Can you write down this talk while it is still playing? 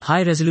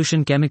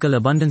High-resolution chemical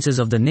abundances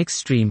of the Nix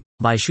stream,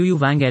 by Shuyu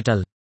Wang et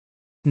al.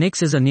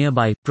 Nix is a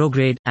nearby,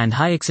 prograde, and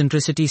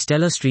high-eccentricity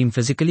stellar stream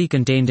physically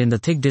contained in the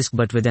thick disk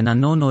but with an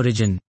unknown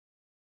origin.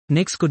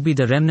 Nix could be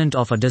the remnant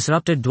of a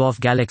disrupted dwarf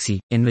galaxy,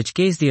 in which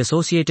case the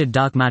associated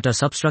dark matter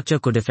substructure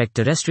could affect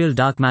terrestrial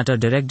dark matter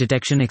direct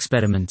detection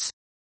experiments.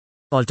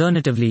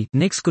 Alternatively,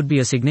 Nix could be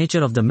a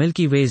signature of the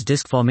Milky Way's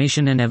disk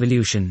formation and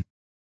evolution.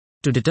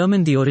 To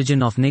determine the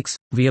origin of Nix,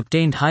 we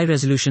obtained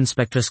high-resolution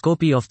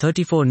spectroscopy of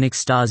 34 Nix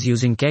stars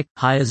using Keck,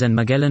 Hyers and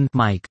Magellan,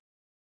 Mike.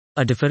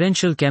 A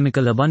differential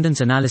chemical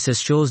abundance analysis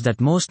shows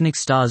that most Nix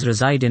stars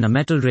reside in a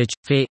metal-rich,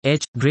 Fe,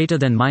 H, greater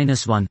than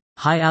 -1,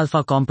 high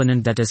alpha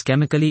component that is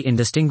chemically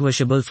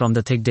indistinguishable from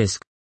the thick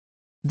disk.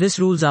 This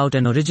rules out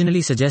an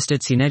originally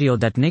suggested scenario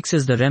that Nix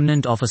is the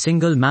remnant of a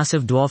single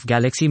massive dwarf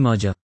galaxy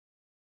merger.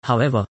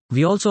 However,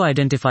 we also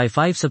identify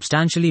 5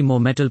 substantially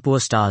more metal-poor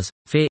stars,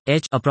 Fe,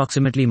 H,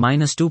 approximately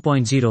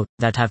 -2.0,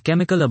 that have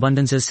chemical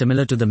abundances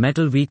similar to the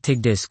metal-weak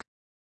thick disk.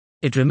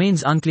 It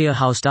remains unclear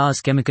how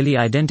stars chemically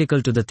identical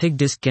to the thick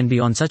disk can be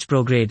on such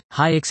prograde,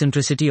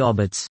 high-eccentricity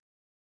orbits.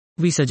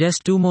 We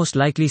suggest 2 most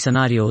likely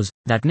scenarios,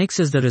 that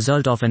Nix is the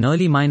result of an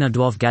early minor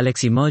dwarf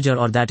galaxy merger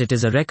or that it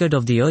is a record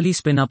of the early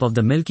spin-up of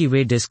the Milky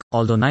Way disk,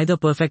 although neither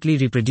perfectly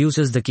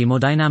reproduces the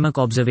chemodynamic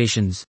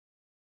observations.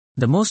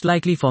 The most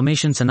likely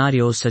formation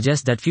scenarios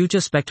suggest that future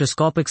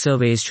spectroscopic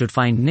surveys should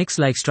find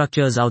Nix-like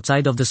structures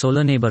outside of the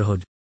solar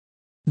neighborhood.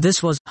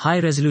 This was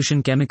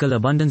High-Resolution Chemical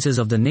Abundances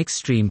of the Nix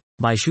Stream,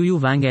 by Shuyu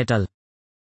Wang et al.